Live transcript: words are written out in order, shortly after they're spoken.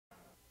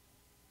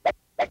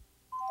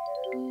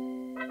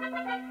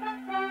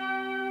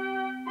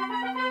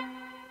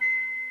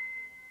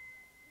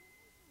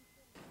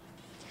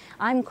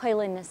I'm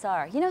Quaylin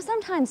Nassar. You know,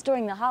 sometimes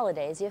during the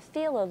holidays you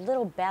feel a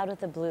little bout of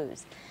the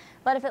blues.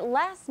 But if it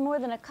lasts more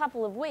than a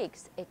couple of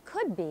weeks, it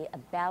could be a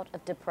bout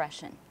of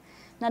depression.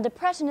 Now,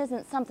 depression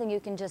isn't something you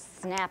can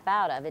just snap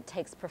out of. It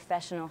takes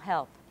professional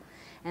help.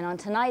 And on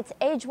tonight's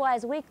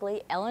Agewise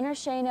Weekly, Eleanor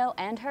Schano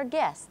and her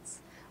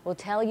guests will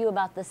tell you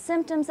about the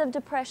symptoms of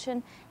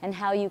depression and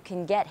how you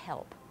can get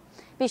help.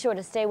 Be sure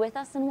to stay with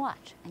us and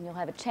watch, and you'll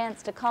have a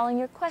chance to call in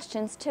your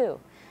questions too.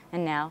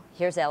 And now,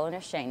 here's Eleanor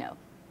Schano.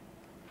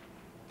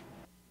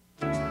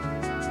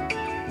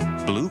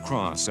 Blue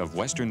Cross of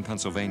Western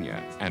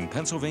Pennsylvania and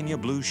Pennsylvania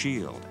Blue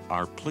Shield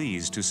are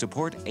pleased to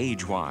support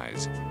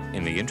Agewise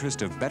in the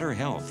interest of better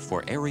health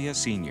for area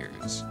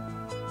seniors.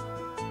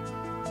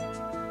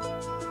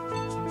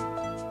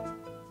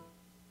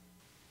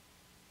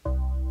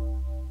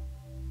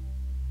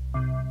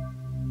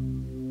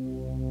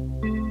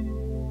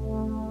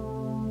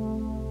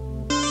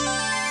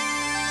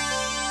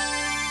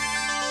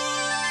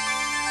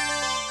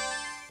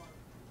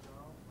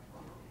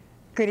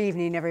 Good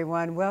evening,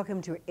 everyone.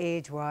 Welcome to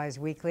Agewise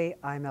Weekly.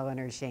 I'm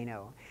Eleanor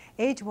Schano.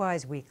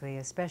 Agewise Weekly,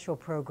 a special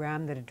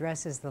program that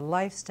addresses the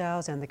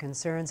lifestyles and the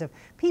concerns of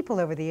people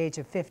over the age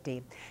of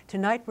 50.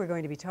 Tonight, we're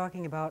going to be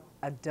talking about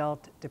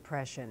adult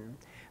depression.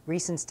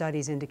 Recent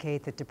studies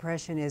indicate that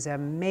depression is a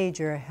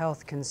major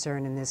health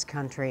concern in this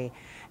country,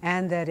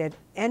 and that at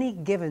any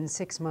given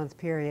 6-month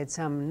period,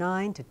 some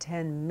 9 to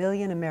 10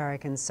 million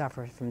Americans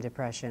suffer from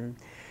depression.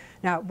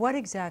 Now, what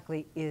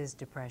exactly is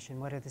depression?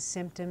 What are the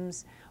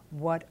symptoms?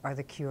 What are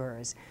the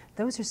cures?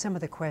 Those are some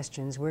of the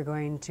questions we're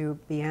going to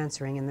be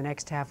answering in the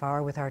next half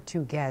hour with our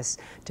two guests.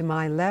 To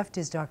my left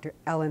is Dr.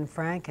 Ellen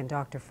Frank, and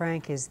Dr.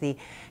 Frank is the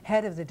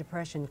head of the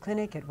Depression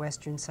Clinic at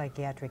Western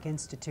Psychiatric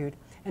Institute,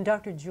 and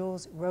Dr.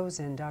 Jules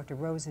Rosen. Dr.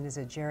 Rosen is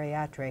a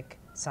geriatric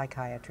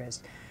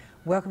psychiatrist.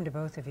 Welcome to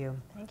both of you.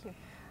 Thank you.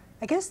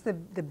 I guess the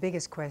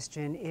biggest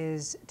question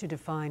is to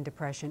define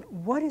depression.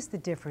 What is the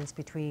difference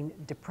between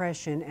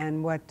depression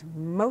and what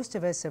most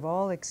of us have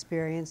all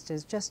experienced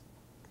as just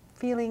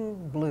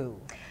feeling blue?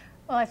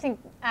 Well, I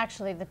think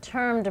actually the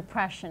term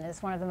depression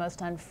is one of the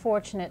most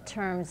unfortunate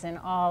terms in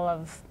all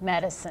of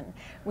medicine.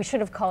 We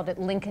should have called it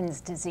Lincoln's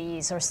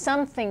disease or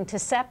something to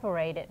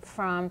separate it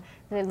from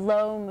the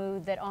low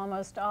mood that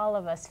almost all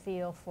of us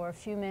feel for a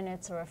few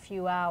minutes or a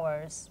few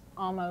hours,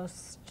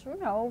 almost, you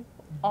know,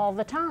 all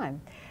the time.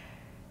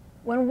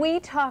 When we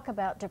talk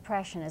about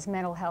depression as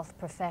mental health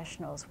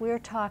professionals, we're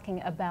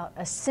talking about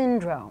a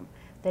syndrome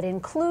that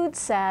includes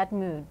sad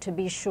mood, to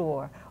be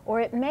sure, or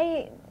it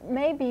may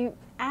be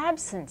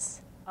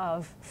absence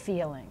of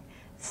feeling.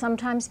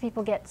 Sometimes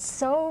people get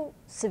so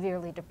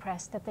severely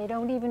depressed that they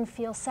don't even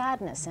feel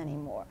sadness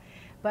anymore.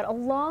 But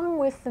along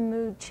with the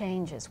mood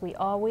changes, we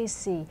always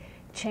see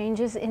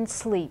changes in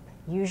sleep,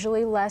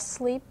 usually less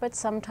sleep, but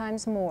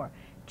sometimes more.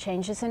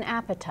 Changes in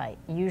appetite,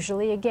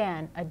 usually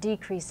again a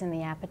decrease in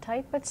the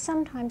appetite, but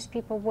sometimes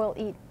people will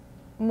eat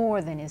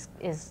more than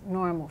is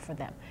normal for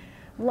them.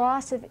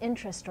 Loss of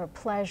interest or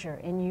pleasure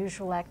in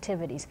usual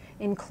activities,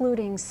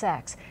 including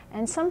sex,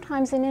 and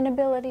sometimes an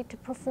inability to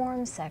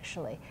perform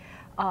sexually.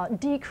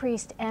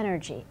 Decreased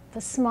energy.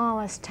 The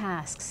smallest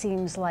task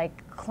seems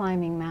like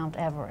climbing Mount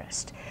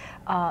Everest.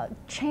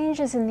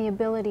 Changes in the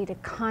ability to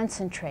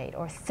concentrate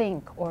or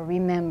think or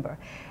remember.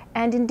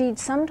 And indeed,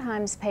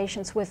 sometimes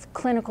patients with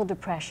clinical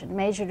depression,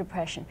 major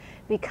depression,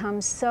 become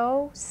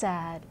so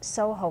sad,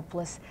 so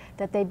hopeless,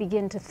 that they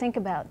begin to think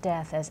about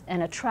death as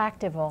an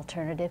attractive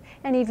alternative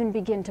and even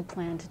begin to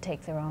plan to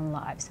take their own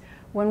lives.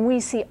 When we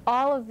see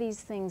all of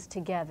these things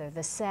together,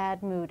 the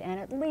sad mood and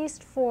at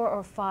least 4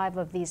 or 5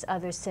 of these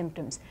other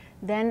symptoms,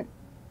 then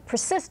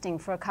persisting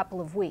for a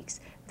couple of weeks,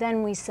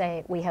 then we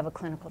say we have a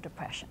clinical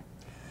depression.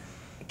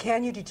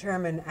 Can you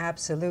determine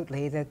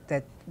absolutely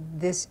that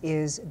this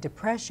is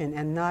depression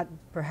and not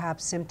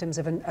perhaps symptoms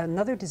of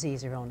another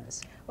disease or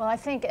illness? Well, I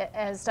think,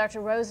 as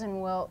Dr.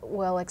 Rosen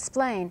will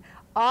explain,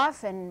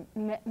 often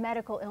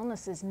medical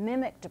illnesses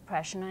mimic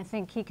depression. I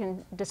think he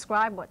can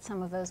describe what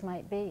some of those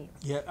might be.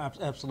 Yeah,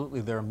 absolutely.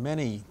 There are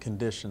many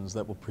conditions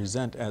that will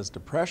present as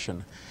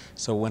depression.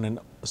 So when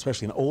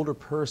especially an older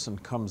person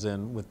comes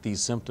in with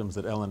these symptoms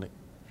that Ellen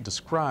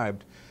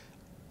described,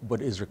 what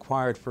is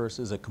required first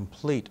is a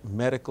complete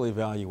medical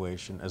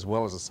evaluation as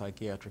well as a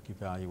psychiatric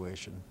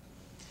evaluation.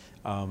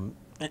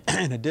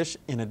 In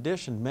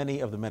addition,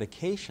 many of the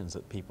medications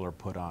that people are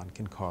put on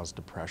can cause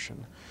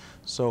depression.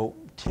 So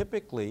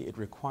typically it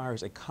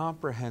requires a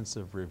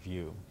comprehensive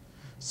review.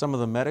 Some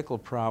of the medical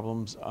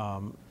problems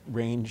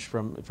range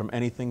from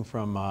anything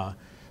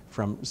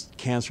from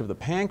cancer of the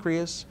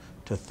pancreas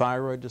to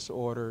thyroid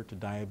disorder to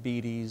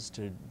diabetes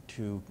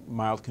to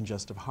mild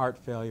congestive heart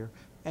failure.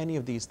 Any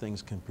of these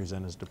things can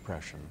present as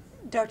depression.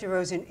 Dr.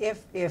 Rosen,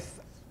 if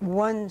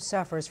one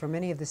suffers from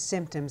any of the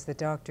symptoms that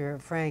Dr.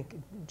 Frank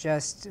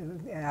just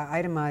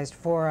itemized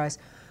for us,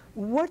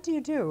 what do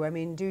you do? I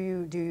mean,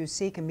 do you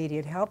seek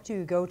immediate help? Do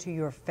you go to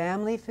your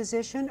family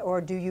physician, or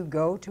do you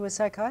go to a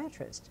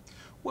psychiatrist?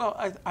 Well,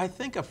 I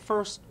think a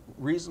first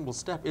reasonable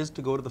step is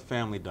to go to the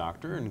family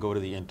doctor and go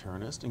to the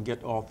internist and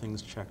get all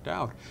things checked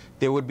out.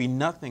 There would be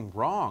nothing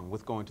wrong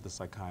with going to the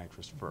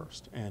psychiatrist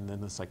first, and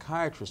then the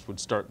psychiatrist would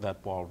start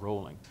that ball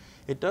rolling.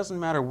 It doesn't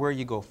matter where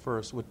you go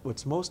first.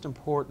 What's most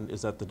important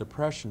is that the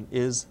depression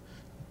is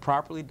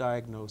properly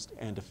diagnosed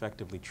and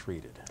effectively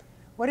treated.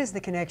 What is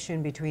the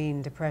connection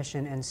between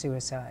depression and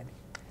suicide?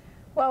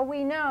 Well,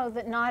 we know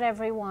that not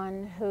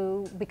everyone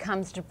who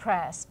becomes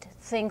depressed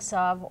thinks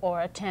of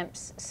or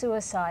attempts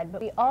suicide,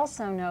 but we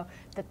also know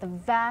that the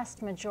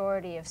vast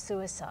majority of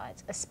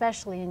suicides,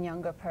 especially in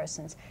younger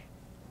persons,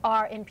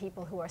 are in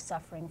people who are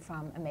suffering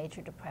from a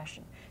major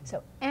depression.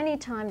 So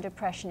anytime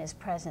depression is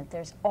present,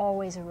 there's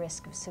always a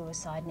risk of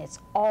suicide, and it's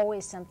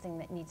always something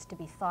that needs to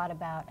be thought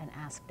about and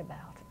asked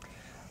about.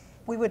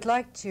 We would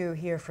like to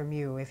hear from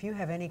you. If you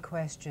have any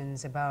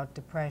questions about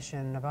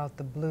depression, about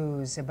the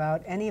blues,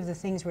 about any of the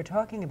things we're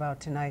talking about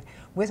tonight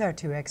with our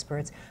two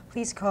experts,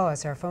 please call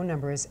us. Our phone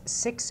number is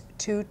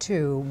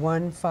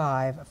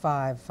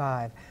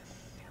 622-1555.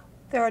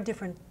 There are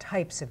different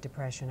types of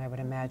depression, I would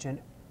imagine.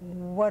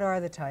 What are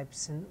the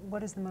types, and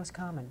what is the most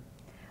common?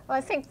 Well,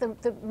 I think the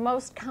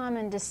most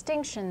common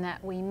distinction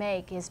that we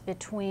make is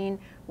between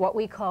what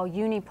we call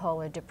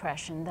unipolar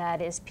depression.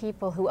 That is,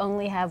 people who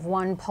only have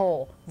one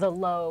pole, the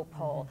low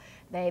pole.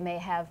 They may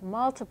have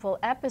multiple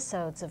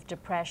episodes of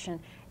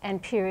depression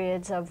and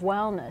periods of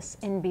wellness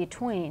in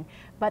between,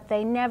 but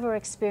they never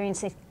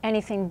experience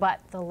anything but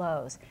the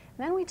lows.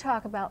 And then we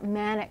talk about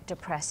manic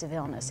depressive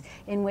illness,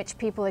 in which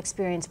people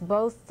experience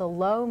both the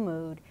low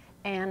mood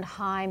and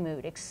high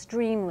mood,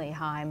 extremely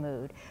high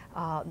mood,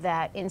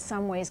 that in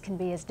some ways can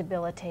be as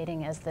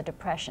debilitating as the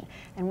depression.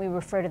 And we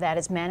refer to that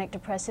as manic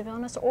depressive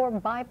illness or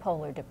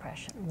bipolar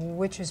depression.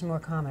 Which is more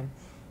common?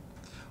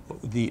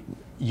 The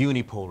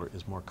unipolar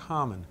is more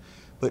common.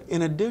 But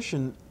in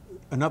addition,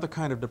 another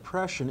kind of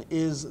depression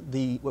is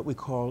what we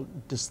call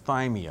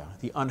dysthymia,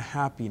 the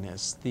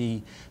unhappiness,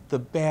 the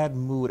bad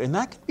mood. And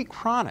that can be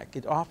chronic.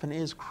 It often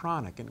is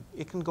chronic, and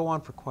it can go on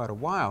for quite a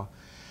while.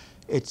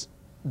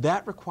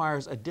 That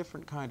requires a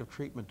different kind of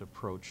treatment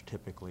approach,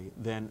 typically,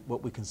 than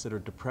what we consider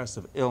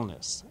depressive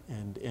illness.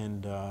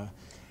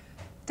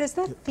 Does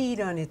that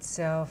feed on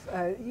itself?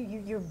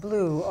 You're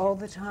blue all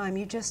the time.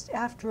 You just,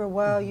 after a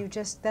while, you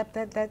just,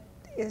 that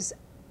is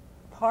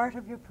part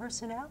of your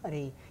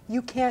personality.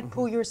 You can't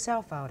pull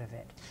yourself out of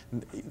it.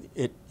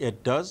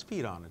 It does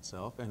feed on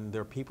itself, and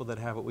there are people that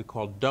have what we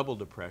call double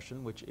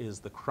depression, which is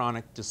the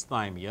chronic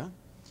dysthymia,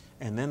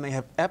 and then they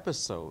have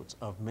episodes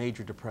of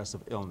major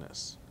depressive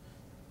illness.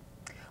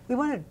 We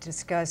want to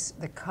discuss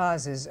the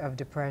causes of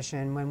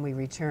depression when we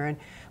return.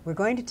 We're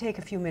going to take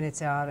a few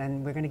minutes out,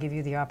 and we're going to give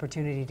you the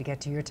opportunity to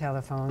get to your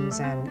telephones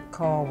and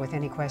call with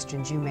any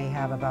questions you may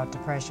have about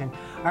depression.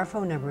 Our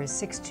phone number is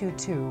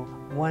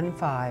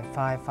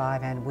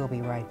 622-1555, and we'll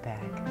be right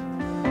back.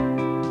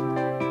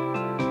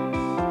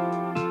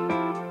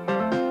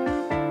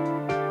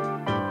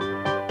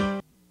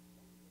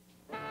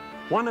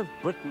 One of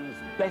Britain's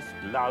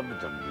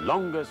best-loved and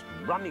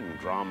longest-running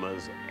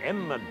dramas,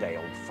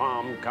 Emmerdale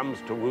Farm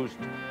Comes to Roost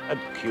at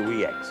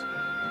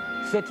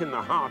QEX. Set in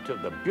the heart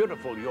of the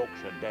beautiful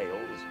Yorkshire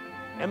Dales,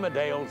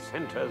 Emmerdale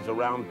centres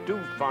around two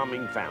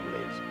farming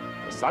families,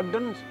 the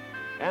Sugdens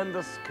and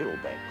the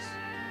Skilbecks.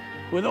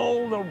 With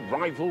all the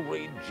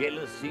rivalry,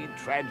 jealousy,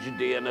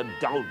 tragedy and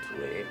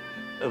adultery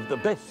of the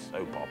best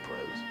soap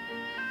operas,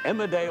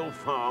 Emmerdale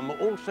Farm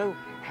also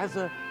has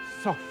a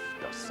softer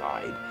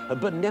side, a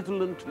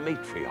benevolent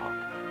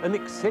matriarch, an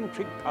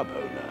eccentric pub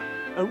owner,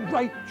 a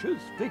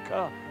righteous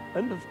vicar,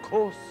 and of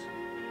course,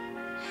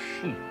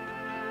 sheep.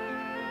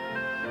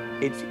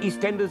 It's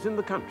EastEnders in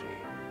the country.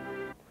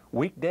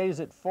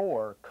 Weekdays at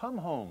 4, come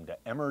home to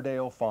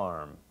Emmerdale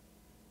Farm.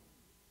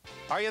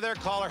 Are you there,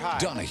 caller? Hi.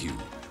 Donahue.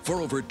 For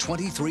over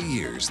 23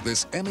 years,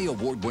 this Emmy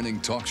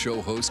Award-winning talk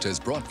show host has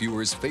brought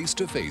viewers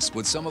face-to-face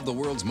with some of the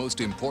world's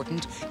most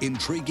important,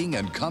 intriguing,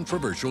 and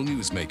controversial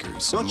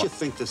newsmakers. Don't you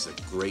think this is a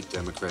great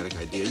Democratic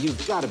idea?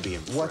 You've got to be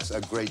impressed. What's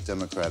a great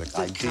Democratic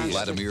idea?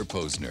 Vladimir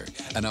Posner,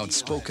 an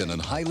outspoken and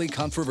highly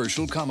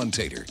controversial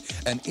commentator,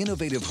 an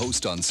innovative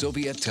host on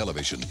Soviet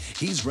television.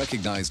 He's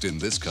recognized in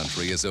this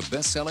country as a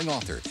best-selling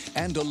author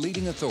and a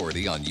leading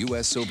authority on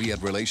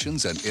U.S.-Soviet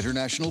relations and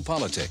international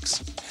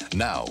politics.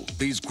 Now,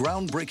 these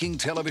groundbreaking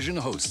television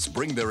hosts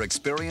bring their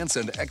experience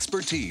and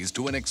expertise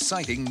to an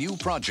exciting new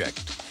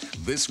project.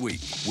 This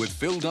week, with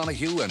Phil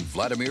Donahue and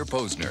Vladimir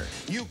Posner.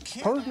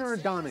 Posner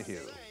and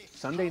Donahue,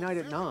 Sunday night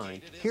at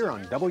 9, here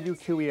on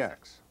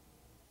WQEX.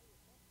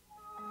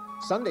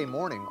 Sunday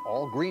morning,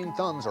 all green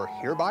thumbs are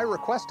hereby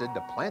requested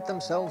to plant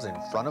themselves in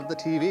front of the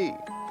TV.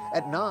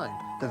 At 9,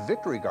 the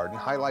Victory Garden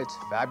highlights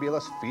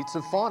fabulous feats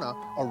of fauna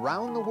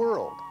around the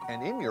world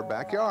and in your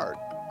backyard.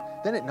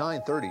 Then at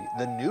 9:30,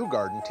 the New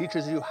Garden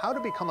teaches you how to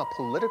become a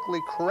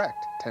politically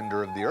correct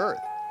tender of the earth.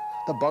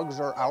 The bugs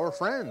are our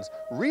friends,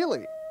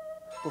 really.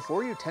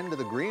 Before you tend to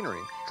the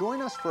greenery,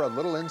 join us for a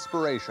little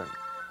inspiration.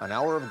 An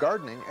hour of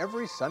gardening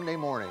every Sunday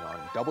morning on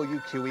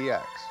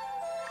WQEX.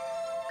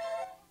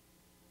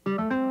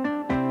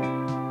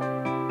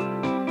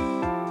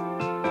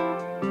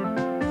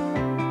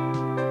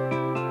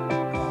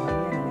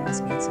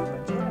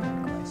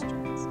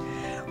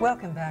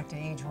 Welcome back to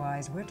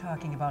Agewise. We're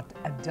talking about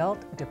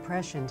adult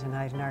depression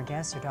tonight, and our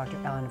guests are Dr.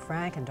 Eleanor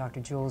Frank and Dr.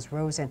 Jules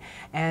Rosen.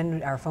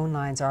 And our phone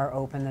lines are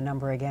open. The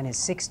number again is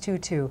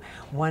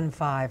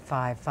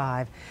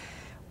 622-1555.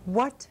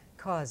 What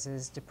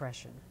causes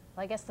depression?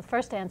 Well, I guess the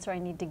first answer I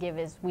need to give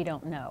is we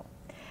don't know,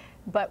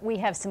 but we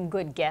have some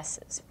good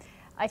guesses.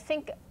 I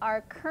think our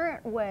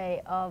current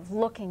way of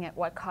looking at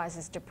what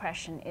causes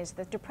depression is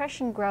that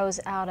depression grows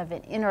out of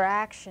an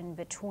interaction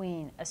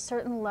between a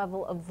certain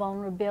level of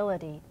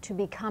vulnerability to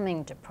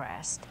becoming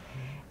depressed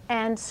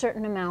and a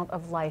certain amount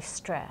of life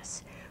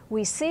stress.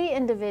 We see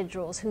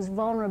individuals whose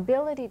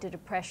vulnerability to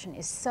depression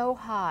is so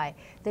high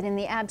that in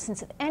the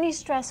absence of any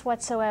stress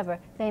whatsoever,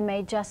 they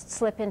may just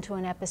slip into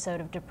an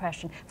episode of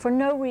depression for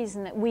no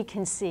reason that we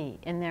can see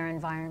in their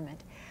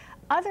environment.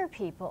 Other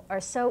people are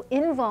so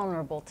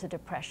invulnerable to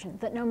depression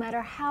that no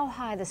matter how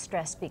high the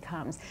stress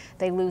becomes,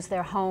 they lose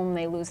their home,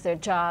 they lose their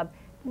job,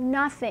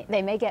 nothing,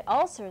 they may get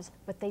ulcers,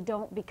 but they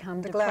don't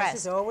become depressed. The glass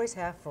is always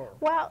half full.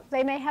 Well,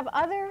 they may have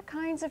other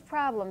kinds of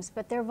problems,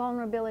 but their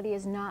vulnerability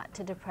is not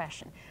to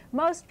depression.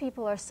 Most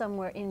people are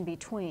somewhere in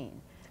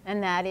between,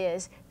 and that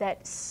is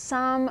that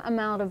some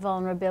amount of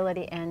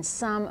vulnerability and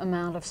some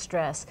amount of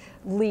stress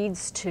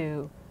leads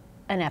to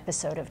an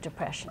episode of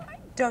depression.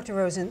 Dr.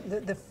 Rosen,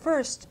 the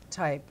first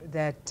type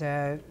that,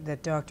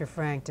 that Dr.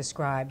 Frank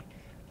described,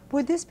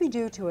 would this be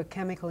due to a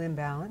chemical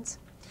imbalance?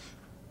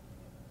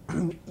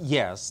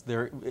 Yes,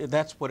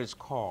 that's what it's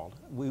called.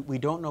 We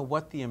don't know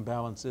what the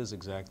imbalance is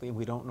exactly, and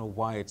we don't know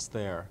why it's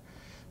there.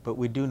 But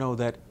we do know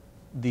that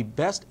the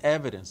best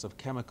evidence of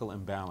chemical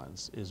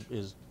imbalance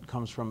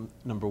comes from,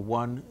 number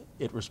one,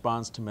 it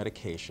responds to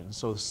medication.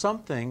 So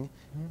something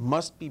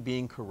must be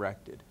being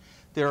corrected.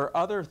 There are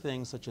other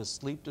things such as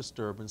sleep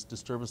disturbance,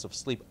 disturbance of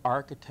sleep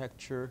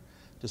architecture,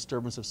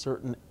 disturbance of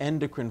certain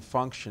endocrine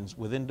functions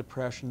within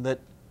depression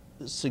that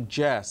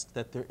suggest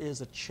that there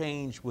is a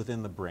change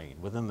within the brain,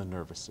 within the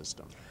nervous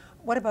system.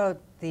 What about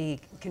the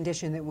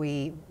condition that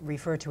we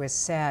refer to as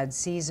SAD,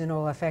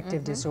 seasonal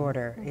affective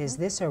disorder? Is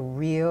this a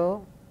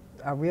real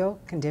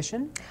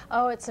condition?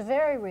 Oh, it's a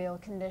very real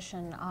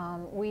condition.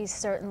 We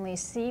certainly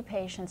see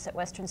patients at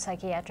Western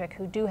Psychiatric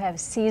who do have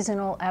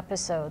seasonal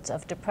episodes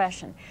of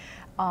depression.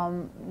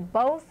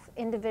 Both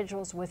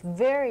individuals with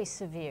very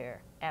severe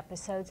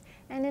episodes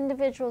and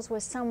individuals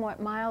with somewhat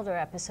milder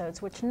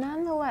episodes, which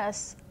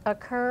nonetheless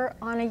occur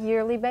on a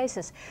yearly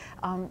basis.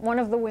 One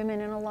of the women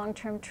in a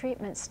long-term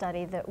treatment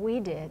study that we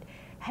did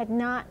had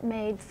not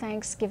made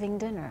Thanksgiving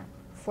dinner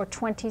for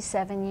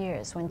 27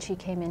 years when she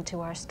came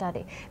into our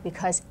study,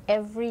 because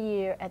every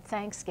year at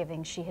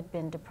Thanksgiving she had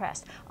been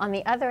depressed. On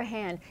the other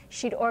hand,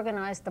 she'd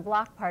organized the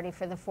block party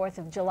for the 4th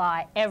of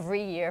July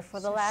every year for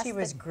the last... She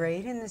was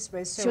great in the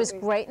spring. She was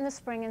great in the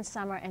spring and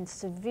summer and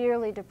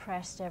severely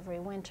depressed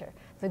every winter.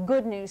 The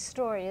good news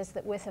story is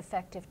that with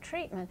effective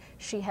treatment,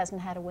 she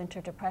hasn't had a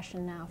winter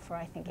depression now for,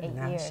 I think, 8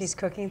 years. She's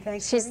cooking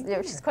Thanksgiving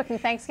dinner. She's cooking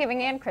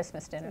Thanksgiving and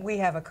Christmas dinner. We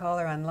have a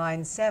caller on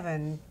line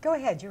 7. Go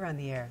ahead, you're on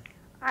the air.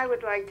 I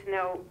would like to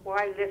know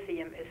why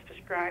lithium is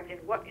prescribed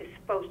and what it's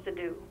supposed to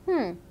do.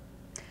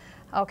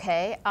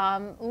 Okay,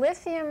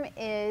 lithium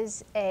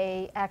is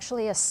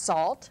actually a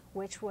salt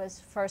which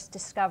was first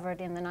discovered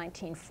in the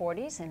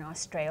 1940s in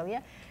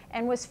Australia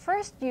and was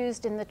first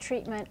used in the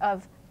treatment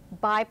of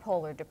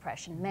bipolar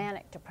depression,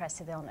 manic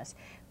depressive illness.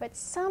 But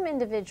some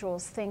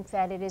individuals think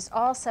that it is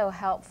also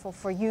helpful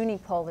for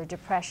unipolar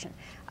depression.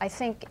 I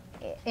think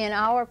in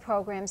our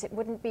programs it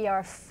wouldn't be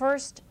our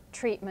first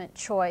treatment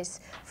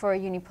choice for a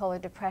unipolar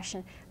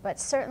depression, but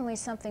certainly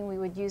something we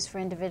would use for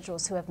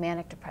individuals who have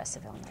manic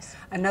depressive illness.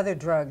 Another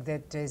drug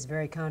that is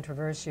very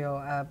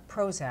controversial,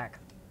 Prozac.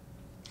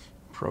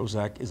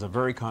 Prozac is a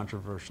very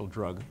controversial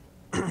drug.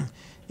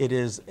 It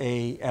is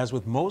as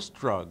with most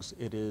drugs,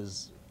 it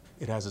has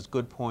its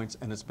good points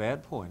and its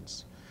bad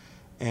points.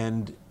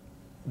 And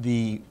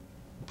the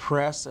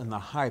press and the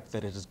hype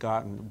that it has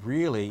gotten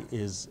really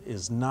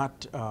is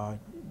not,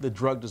 the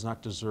drug does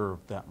not deserve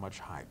that much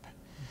hype.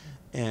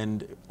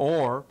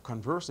 Or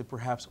conversely,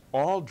 perhaps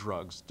all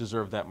drugs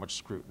deserve that much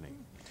scrutiny.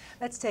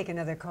 Let's take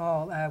another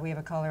call. We have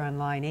a caller on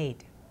line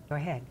 8. Go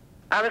ahead.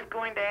 I was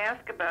going to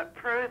ask about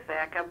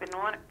Prozac. I've been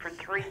on it for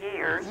 3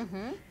 years,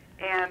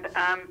 and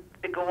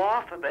to go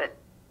off of it,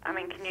 I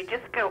mean, can you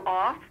just go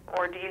off,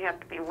 or do you have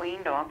to be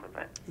weaned off of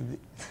it?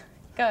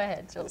 Go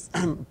ahead, Jules.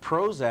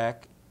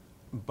 Prozac,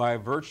 by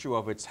virtue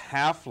of its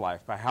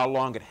half-life, by how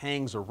long it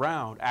hangs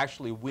around,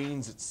 actually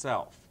weans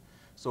itself.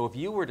 So if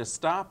you were to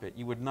stop it,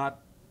 you would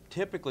not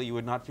typically you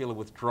would not feel a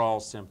withdrawal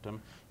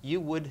symptom. You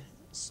would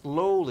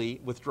slowly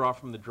withdraw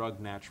from the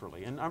drug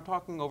naturally. And I'm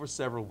talking over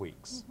several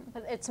weeks.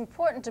 But it's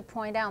important to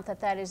point out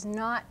that that is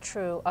not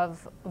true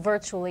of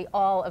virtually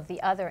all of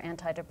the other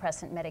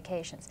antidepressant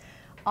medications.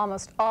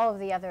 Almost all of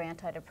the other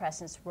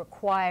antidepressants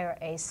require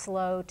a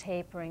slow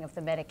tapering of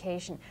the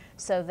medication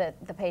so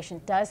that the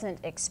patient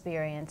doesn't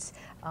experience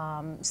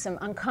some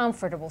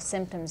uncomfortable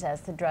symptoms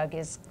as the drug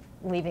is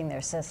leaving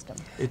their system.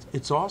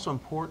 It's also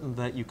important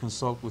that you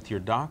consult with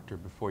your doctor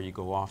before you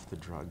go off the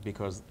drug,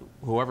 because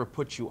whoever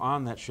puts you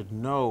on that should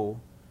know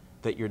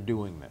that you're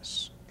doing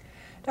this.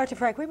 Dr.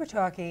 Frank, we were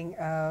talking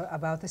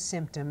about the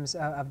symptoms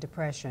of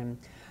depression.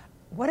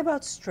 What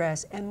about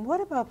stress, and what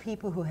about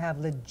people who have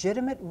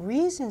legitimate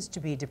reasons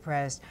to be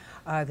depressed?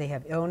 They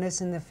have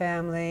illness in the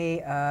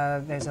family,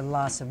 there's a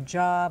loss of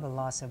job, a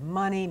loss of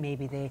money,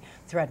 maybe they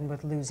threaten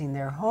with losing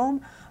their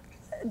home.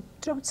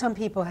 Don't some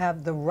people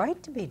have the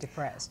right to be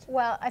depressed?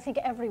 Well, I think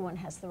everyone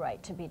has the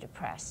right to be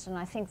depressed, and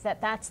I think that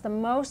that's the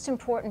most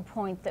important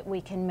point that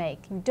we can make.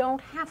 You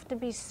don't have to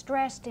be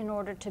stressed in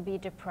order to be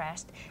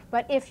depressed,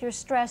 but if you're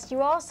stressed,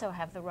 you also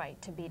have the right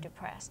to be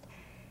depressed.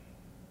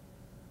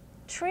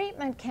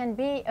 Treatment can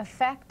be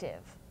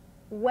effective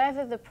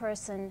whether the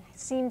person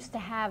seems to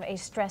have a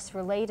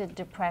stress-related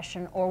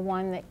depression or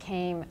one that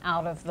came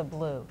out of the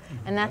blue.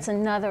 And that's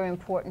another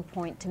important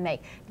point to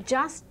make.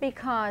 Just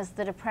because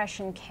the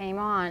depression came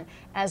on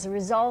as a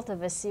result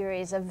of a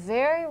series of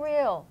very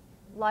real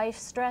life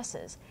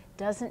stresses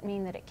doesn't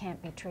mean that it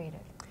can't be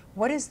treated.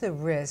 What is the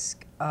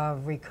risk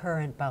of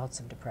recurrent bouts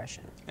of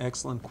depression?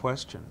 Excellent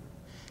question.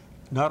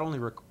 Not only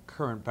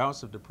recurrent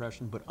bouts of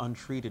depression, but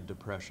untreated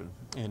depression.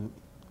 And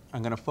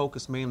I'm going to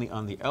focus mainly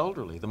on the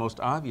elderly. The most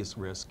obvious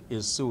risk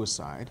is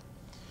suicide.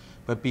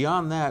 But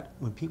beyond that,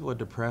 when people are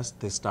depressed,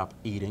 they stop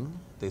eating,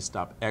 they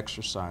stop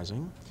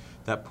exercising.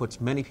 That puts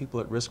many people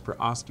at risk for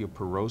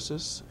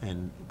osteoporosis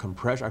and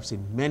compression. I've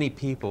seen many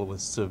people with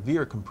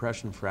severe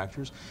compression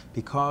fractures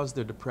because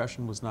their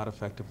depression was not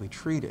effectively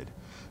treated.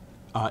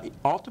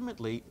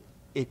 Ultimately,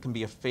 it can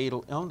be a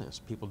fatal illness.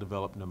 People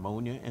develop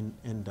pneumonia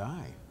and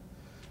die.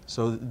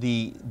 So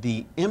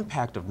the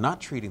impact of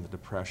not treating the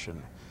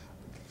depression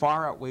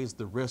far outweighs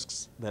the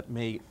risks that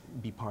may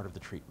be part of the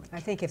treatment. I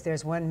think if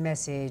there's one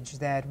message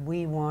that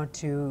we want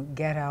to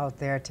get out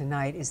there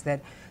tonight is that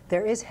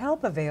there is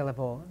help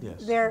available.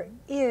 Yes. There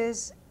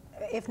is,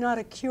 if not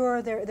a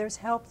cure, there's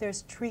help,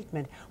 there's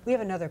treatment. We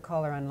have another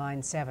caller on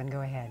line 7. Go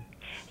ahead.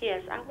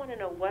 Yes, I want to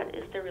know what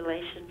is the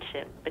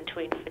relationship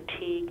between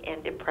fatigue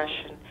and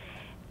depression,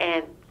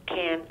 and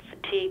can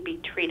fatigue be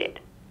treated?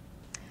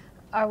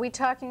 Are we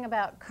talking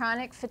about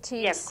chronic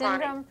fatigue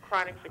syndrome? Yes,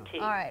 chronic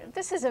fatigue. All right.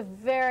 This is a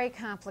very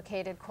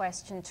complicated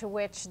question to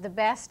which the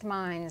best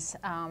minds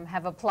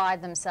have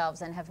applied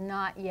themselves and have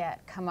not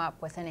yet come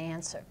up with an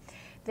answer.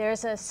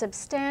 There's a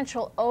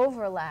substantial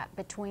overlap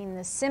between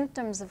the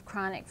symptoms of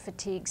chronic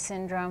fatigue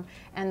syndrome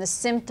and the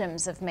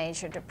symptoms of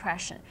major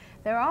depression.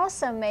 There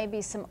also may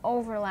be some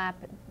overlap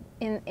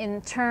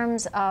in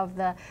terms of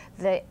the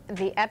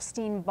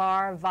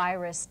Epstein-Barr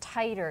virus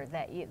titer,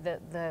 that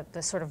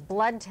the sort of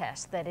blood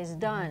test that is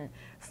done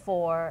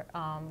for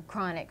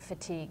chronic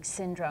fatigue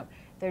syndrome.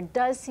 There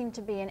does seem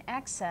to be an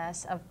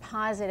excess of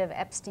positive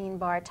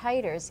Epstein-Barr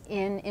titers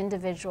in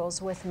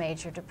individuals with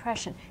major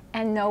depression,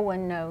 and no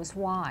one knows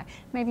why.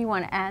 Maybe you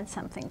want to add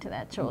something to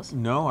that, Jules?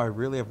 No, I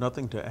really have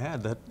nothing to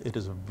add. That it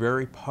is a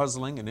very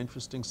puzzling and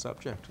interesting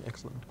subject.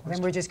 Excellent question.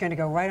 Then we're just going to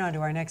go right on to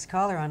our next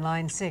caller on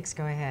line 6.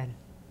 Go ahead.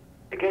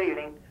 Good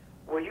evening.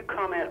 Will you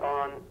comment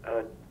on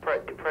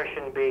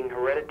depression being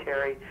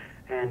hereditary,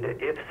 and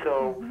if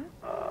so,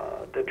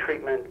 the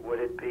treatment, would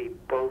it be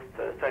both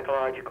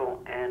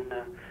psychological and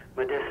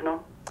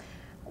medicinal?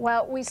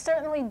 Well, we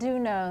certainly do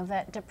know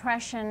that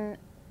depression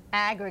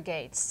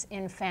aggregates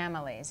in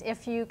families.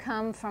 If you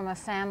come from a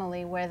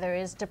family where there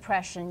is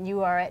depression,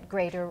 you are at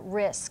greater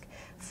risk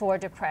for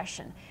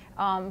depression.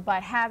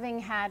 But having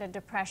had a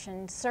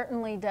depression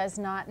certainly does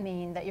not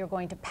mean that you're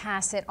going to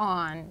pass it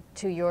on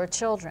to your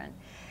children.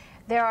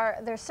 There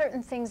are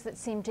certain things that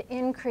seem to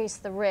increase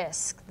the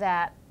risk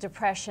that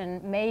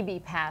depression may be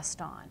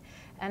passed on.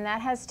 And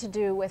that has to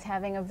do with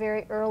having a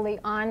very early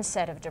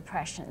onset of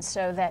depression,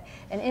 so that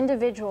an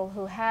individual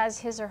who has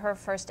his or her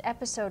first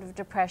episode of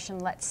depression,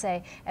 let's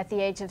say at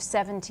the age of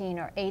 17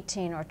 or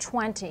 18 or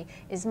 20,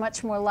 is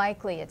much more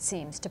likely, it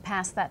seems, to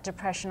pass that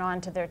depression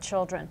on to their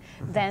children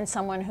than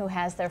someone who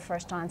has their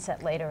first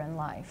onset later in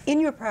life.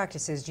 In your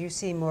practices, do you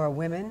see more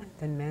women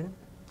than men?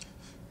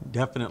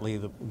 Definitely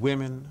the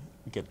women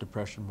get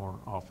depression more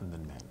often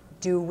than men.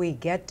 Do we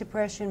get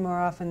depression more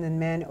often than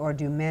men, or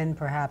do men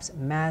perhaps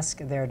mask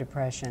their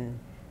depression?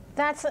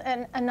 That's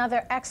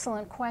another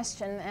excellent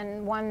question,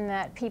 and one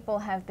that people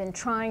have been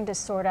trying to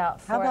sort out.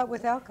 How about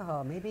with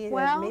alcohol? Maybe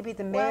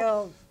the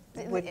male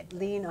would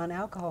lean on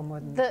alcohol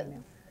more than the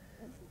female.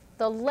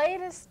 The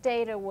latest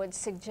data would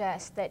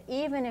suggest that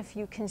even if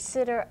you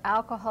consider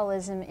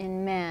alcoholism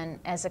in men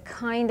as a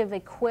kind of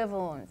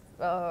equivalent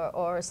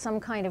or some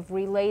kind of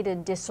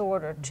related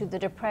disorder to the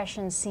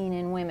depression seen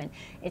in women,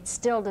 it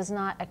still does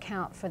not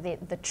account for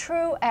the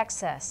true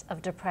excess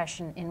of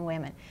depression in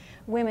women.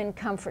 Women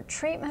come for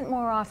treatment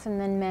more often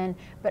than men,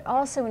 but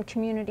also in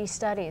community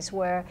studies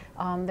where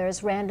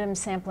there's random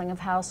sampling of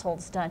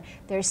households done,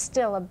 there's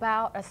still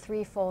about a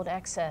threefold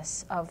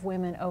excess of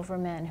women over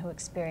men who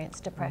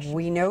experience depression.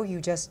 We know you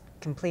just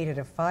completed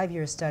a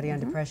 5-year study on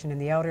depression in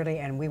the elderly,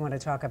 and we want to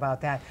talk about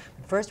that.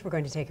 But first, we're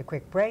going to take a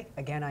quick break.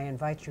 Again, I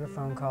invite your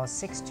phone call,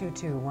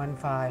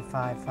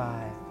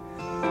 622-1555.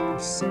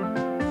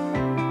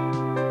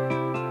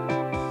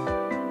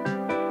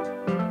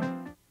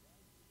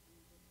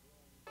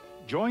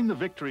 Join the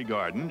Victory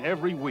Garden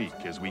every week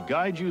as we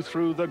guide you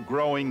through the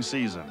growing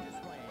season.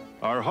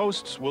 Our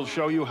hosts will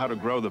show you how to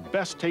grow the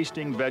best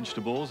tasting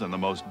vegetables and the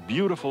most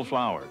beautiful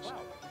flowers.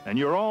 And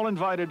you're all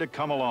invited to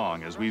come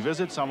along as we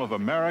visit some of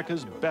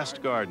America's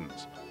best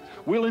gardens.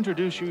 We'll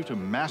introduce you to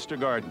master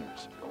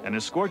gardeners and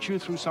escort you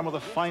through some of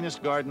the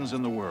finest gardens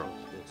in the world.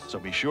 So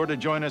be sure to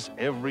join us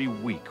every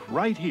week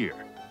right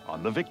here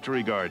on the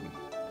Victory Garden.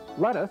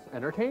 Let us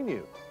entertain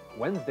you.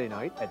 Wednesday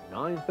night at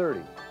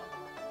 9:30.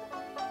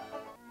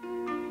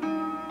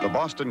 The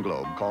Boston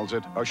Globe calls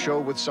it a show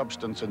with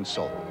substance and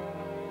soul.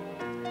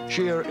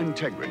 Sheer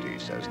integrity,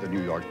 says the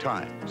New York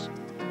Times.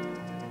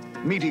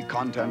 Meaty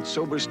content,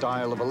 sober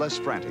style of a less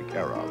frantic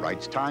era,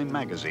 writes Time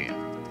magazine.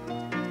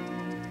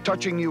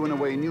 Touching you in a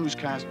way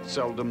newscasts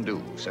seldom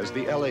do, says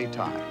the LA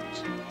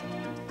Times.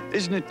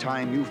 Isn't it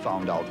time you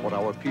found out what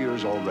our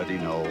peers already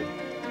know?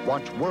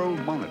 Watch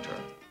World Monitor.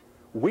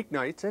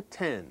 Weeknights at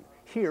 10,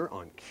 here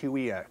on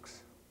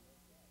QEX.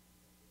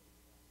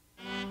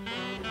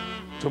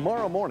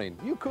 Tomorrow morning,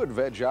 you could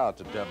veg out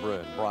to Deborah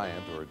and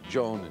Bryant, or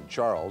Joan and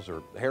Charles,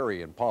 or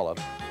Harry and Paula,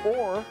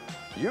 or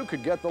you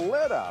could get the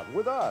lead out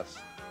with us.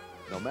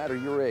 No matter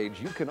your age,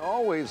 you can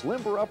always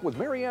limber up with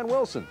Marianne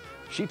Wilson.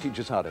 She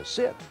teaches how to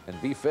sit and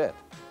be fit.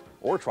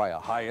 Or try a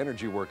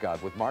high-energy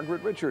workout with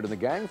Margaret Richard and the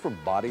gang from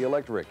Body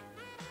Electric.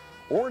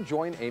 Or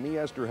join Amy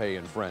Esterhay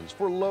and friends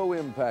for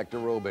low-impact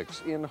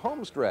aerobics in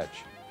home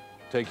stretch.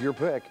 Take your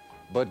pick,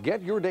 but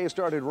get your day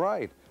started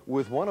right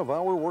with one of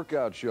our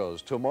workout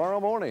shows tomorrow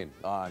morning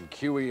on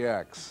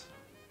QEX.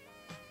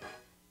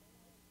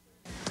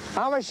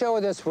 Our show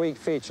this week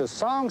features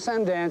songs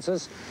and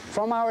dances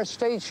from our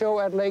stage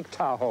show at Lake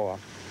Tahoe.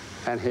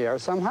 And here are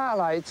some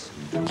highlights.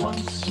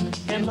 Once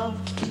in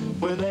love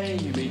with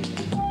Amy.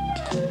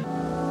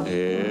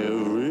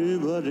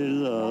 Everybody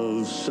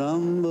loves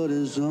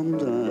somebody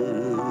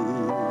sometime.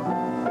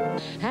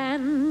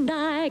 And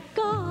I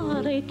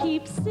gotta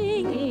keep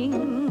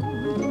singing.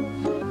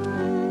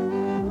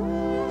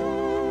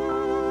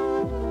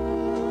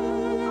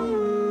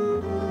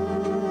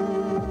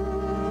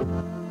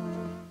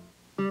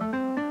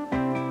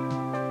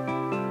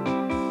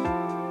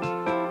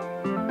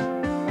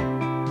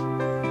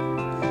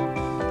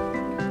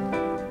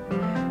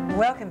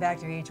 Welcome back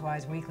to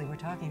Agewise Weekly. We're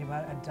talking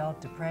about adult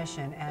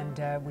depression,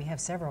 and we have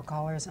several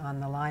callers on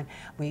the line.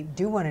 We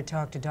do want to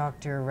talk to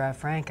Dr.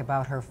 Frank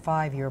about her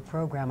 5-year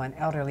program on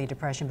elderly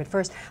depression, but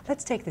first,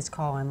 let's take this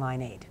call on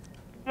line 8.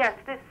 Yes,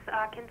 this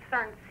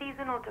concerns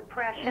seasonal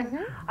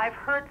depression. I've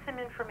heard some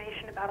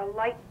information about a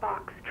light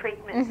box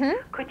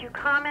treatment. Could you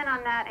comment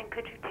on that, and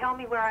could you tell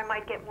me where I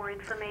might get more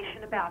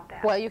information about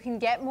that? Well, you can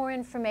get more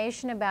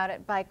information about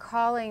it by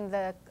calling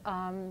the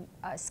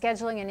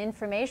scheduling and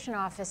information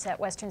office at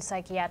Western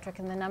Psychiatric,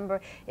 and the number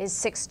is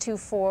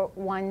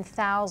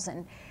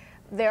 624-1000.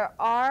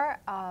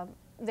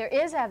 There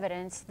is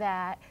evidence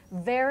that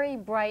very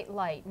bright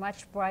light,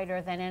 much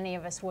brighter than any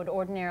of us would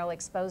ordinarily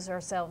expose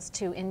ourselves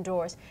to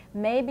indoors,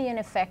 may be an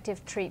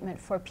effective treatment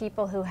for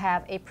people who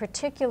have a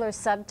particular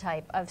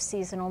subtype of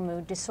seasonal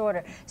mood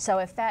disorder. So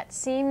if that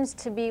seems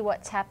to be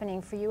what's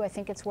happening for you, I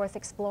think it's worth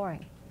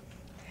exploring.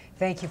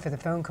 Thank you for the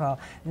phone call.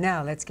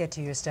 Now let's get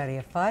to your study,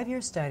 a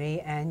 5-year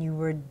study, and you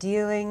were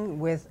dealing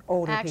with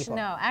older people.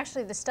 No,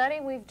 actually the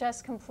study we've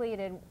just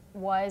completed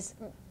was,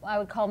 I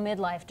would call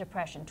midlife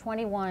depression,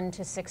 21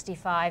 to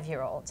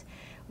 65-year-olds.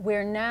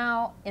 We're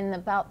now in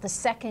about the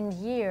second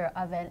year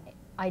of an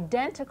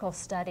identical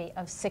study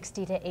of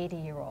 60 to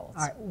 80-year-olds.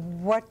 All right,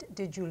 what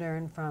did you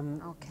learn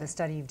from the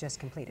study you've just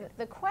completed?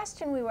 The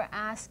question we were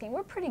asking,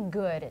 we're pretty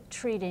good at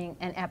treating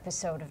an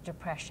episode of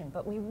depression,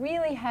 but we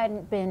really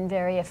hadn't been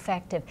very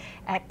effective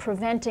at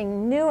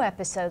preventing new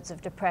episodes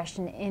of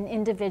depression in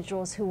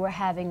individuals who were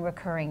having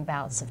recurring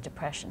bouts of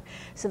depression.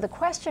 So the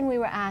question we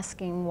were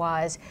asking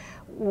was,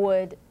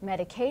 would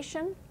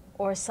medication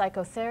or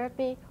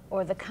psychotherapy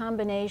or the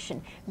combination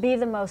be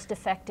the most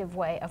effective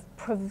way of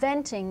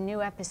preventing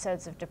new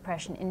episodes of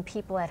depression in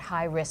people at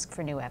high risk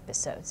for new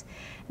episodes?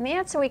 And the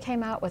answer we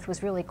came out with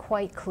was really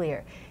quite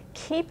clear.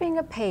 Keeping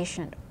a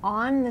patient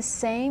on the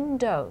same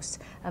dose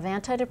of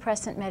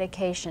antidepressant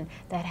medication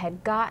that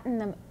had gotten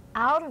them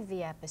out of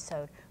the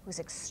episode was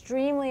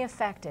extremely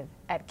effective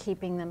at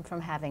keeping them from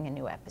having a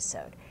new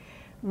episode.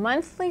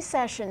 Monthly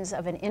sessions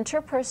of an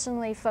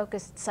interpersonally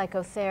focused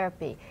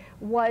psychotherapy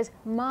was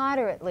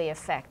moderately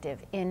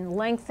effective in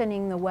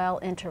lengthening the well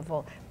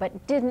interval,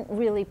 but didn't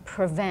really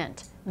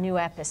prevent new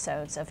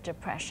episodes of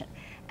depression.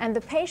 And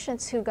the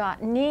patients who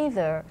got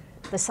neither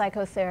the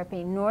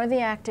psychotherapy nor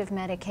the active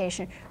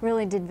medication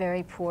really did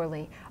very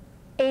poorly.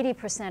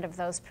 80% of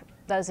those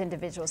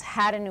individuals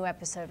had a new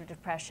episode of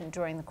depression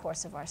during the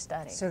course of our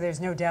study. So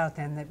there's no doubt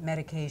then that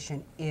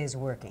medication is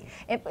working.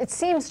 It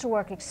seems to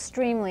work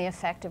extremely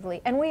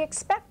effectively, and we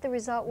expect the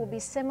result will be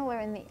similar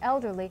in the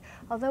elderly,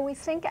 although we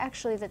think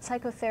actually that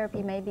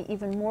psychotherapy may be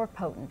even more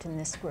potent in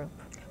this group.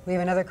 We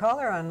have another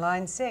caller on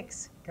line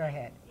 6. Go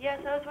ahead. Yes,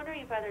 I was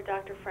wondering if either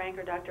Dr. Frank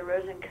or Dr.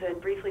 Rosen could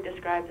briefly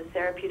describe the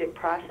therapeutic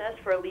process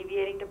for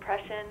alleviating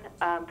depression,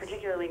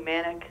 particularly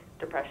manic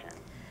depression.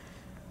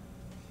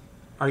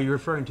 Are you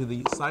referring to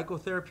the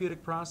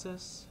psychotherapeutic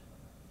process?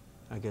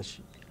 I guess.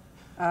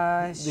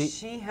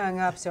 She hung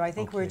up, so I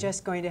think we're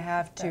just going to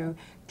have to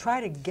try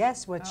to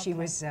guess what she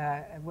was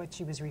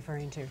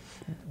referring to.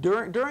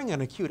 During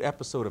an acute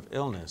episode of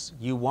illness,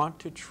 you want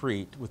to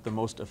treat with the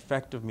most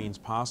effective means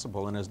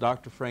possible. And as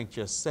Dr. Frank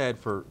just said,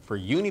 for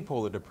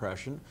unipolar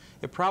depression,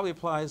 it probably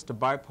applies to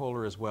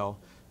bipolar as well.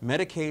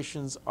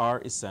 Medications are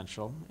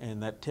essential,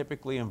 and that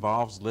typically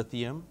involves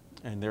lithium,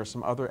 and there are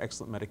some other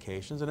excellent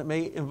medications, and it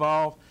may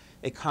involve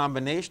a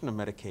combination of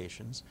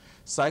medications.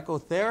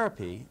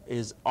 Psychotherapy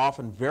is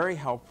often very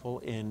helpful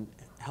in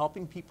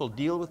helping people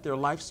deal with their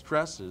life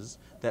stresses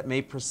that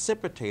may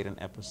precipitate an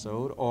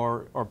episode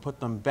or put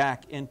them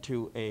back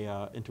into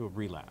a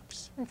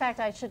relapse. In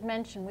fact, I should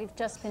mention we've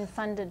just been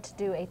funded to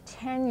do a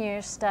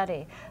 10-year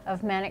study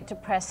of manic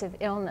depressive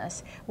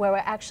illness where we're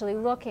actually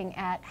looking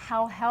at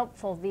how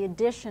helpful the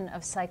addition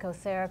of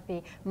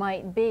psychotherapy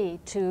might be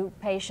to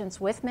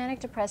patients with manic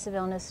depressive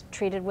illness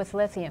treated with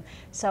lithium.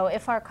 So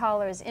if our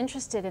caller is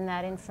interested in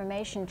that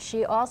information,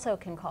 she also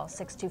can call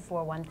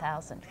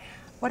 624-1000.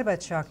 What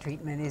about shock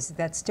treatment? Is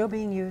that still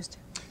being used?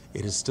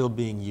 It is still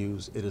being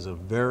used. It is a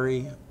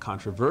very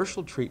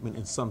controversial treatment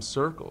in some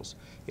circles.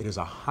 It is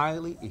a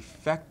highly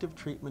effective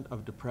treatment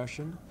of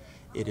depression.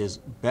 It is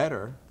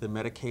better than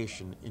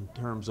medication in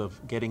terms of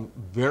getting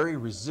very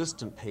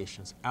resistant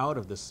patients out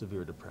of this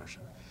severe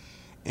depression.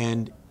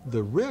 And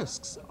the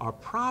risks are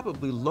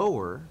probably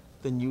lower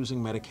than using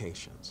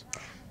medications.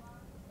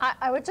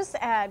 I would just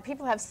add,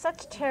 people have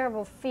such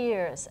terrible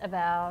fears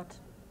about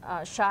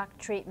shock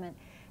treatment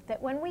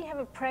that when we have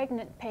a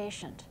pregnant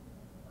patient,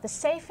 the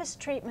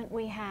safest treatment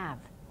we have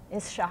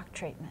is shock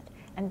treatment,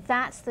 and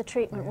that's the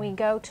treatment we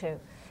go to.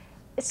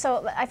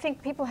 So I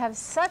think people have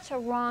such a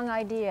wrong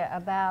idea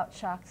about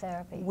shock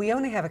therapy. We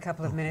only have a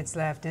couple of minutes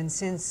left, and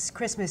since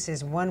Christmas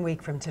is 1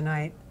 week from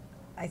tonight,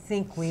 I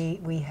think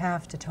we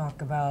have to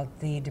talk about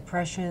the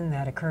depression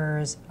that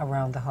occurs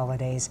around the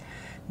holidays.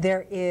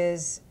 There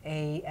is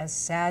a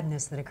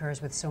sadness that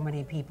occurs with so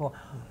many people.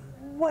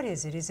 What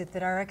is it? Is it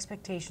that our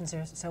expectations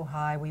are so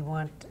high? We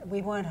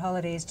want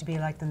holidays to be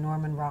like the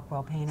Norman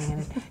Rockwell painting,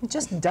 and it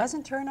just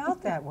doesn't turn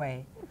out that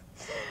way.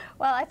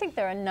 Well, I think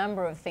there are a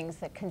number of things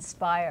that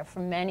conspire for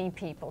many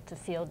people to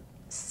feel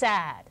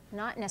sad,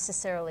 not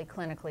necessarily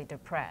clinically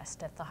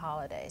depressed at the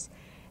holidays.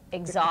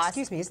 Exhausted.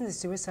 Excuse me, isn't the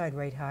suicide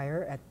rate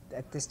higher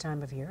at this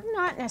time of year?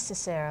 Not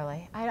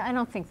necessarily. I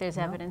don't think there's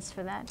evidence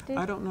for that.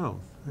 I don't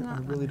know. I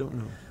really don't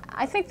know.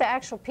 I think the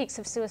actual peaks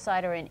of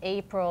suicide are in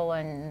April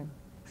and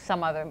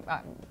some other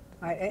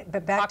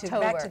but back to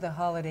the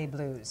holiday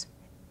blues.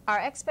 Our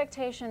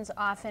expectations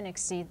often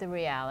exceed the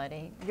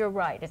reality. You're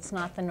right, it's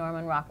not the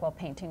Norman Rockwell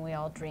painting we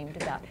all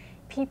dreamed about.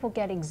 People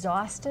get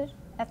exhausted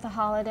at the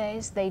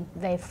holidays.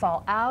 They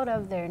fall out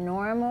of their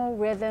normal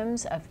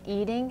rhythms of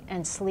eating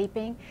and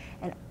sleeping,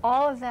 and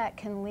all of that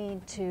can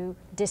lead to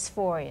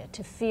dysphoria,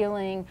 to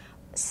feeling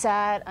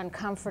sad,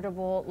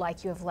 uncomfortable,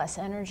 like you have less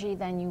energy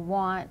than you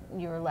want,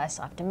 you're less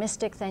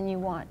optimistic than you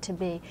want to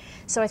be.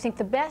 So I think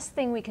the best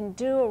thing we can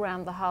do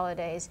around the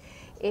holidays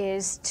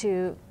is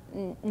to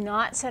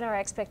not set our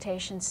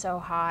expectations so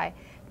high,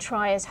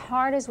 try as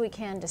hard as we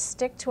can to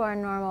stick to our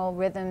normal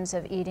rhythms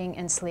of eating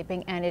and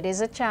sleeping, and it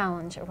is a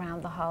challenge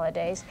around the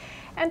holidays,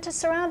 and to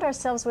surround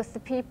ourselves with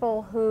the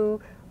people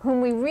whom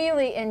we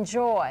really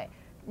enjoy,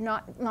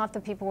 not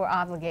the people we're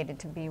obligated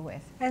to be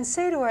with. And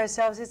say to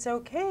ourselves, it's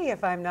okay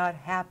if I'm not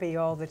happy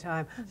all the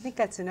time. I think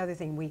that's another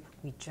thing. We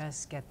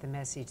just get the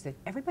message that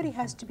everybody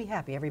has to be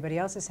happy. Everybody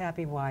else is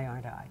happy. Why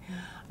aren't I?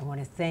 I want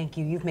to thank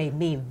you. You've made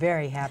me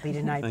very happy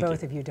tonight,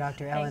 both of you,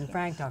 Dr. Ellen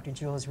Frank, Dr.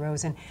 Jules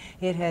Rosen.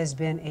 It has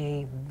been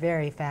a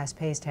very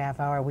fast-paced half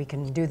hour. We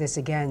can do this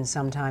again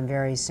sometime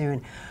very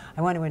soon.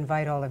 I want to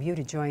invite all of you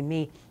to join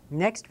me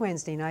next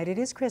Wednesday night. It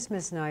is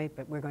Christmas night,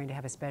 but we're going to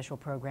have a special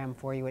program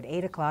for you at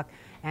 8 o'clock,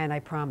 and I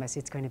promise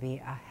it's going to be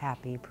a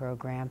happy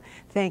program.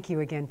 Thank you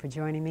again for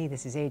joining me.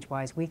 This is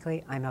Agewise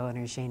Weekly. I'm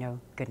Eleanor Schano.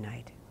 Good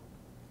night.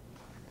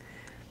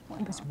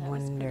 It was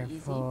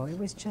wonderful. It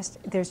was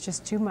just, there's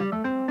just too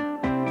much.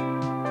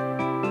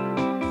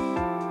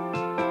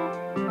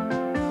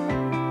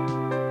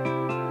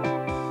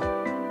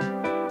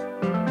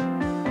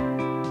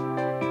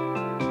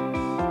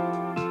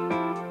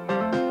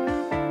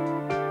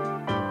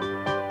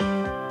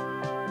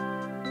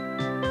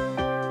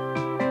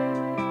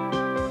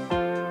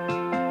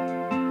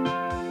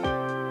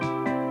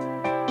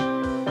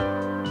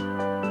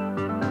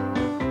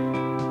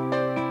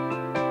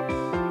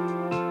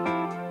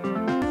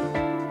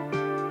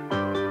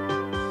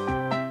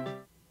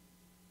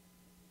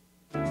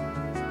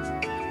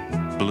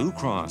 Blue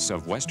Cross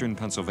of Western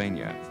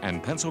Pennsylvania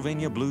and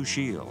Pennsylvania Blue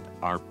Shield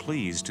are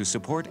pleased to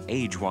support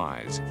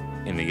Agewise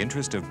in the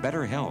interest of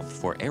better health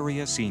for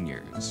area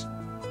seniors.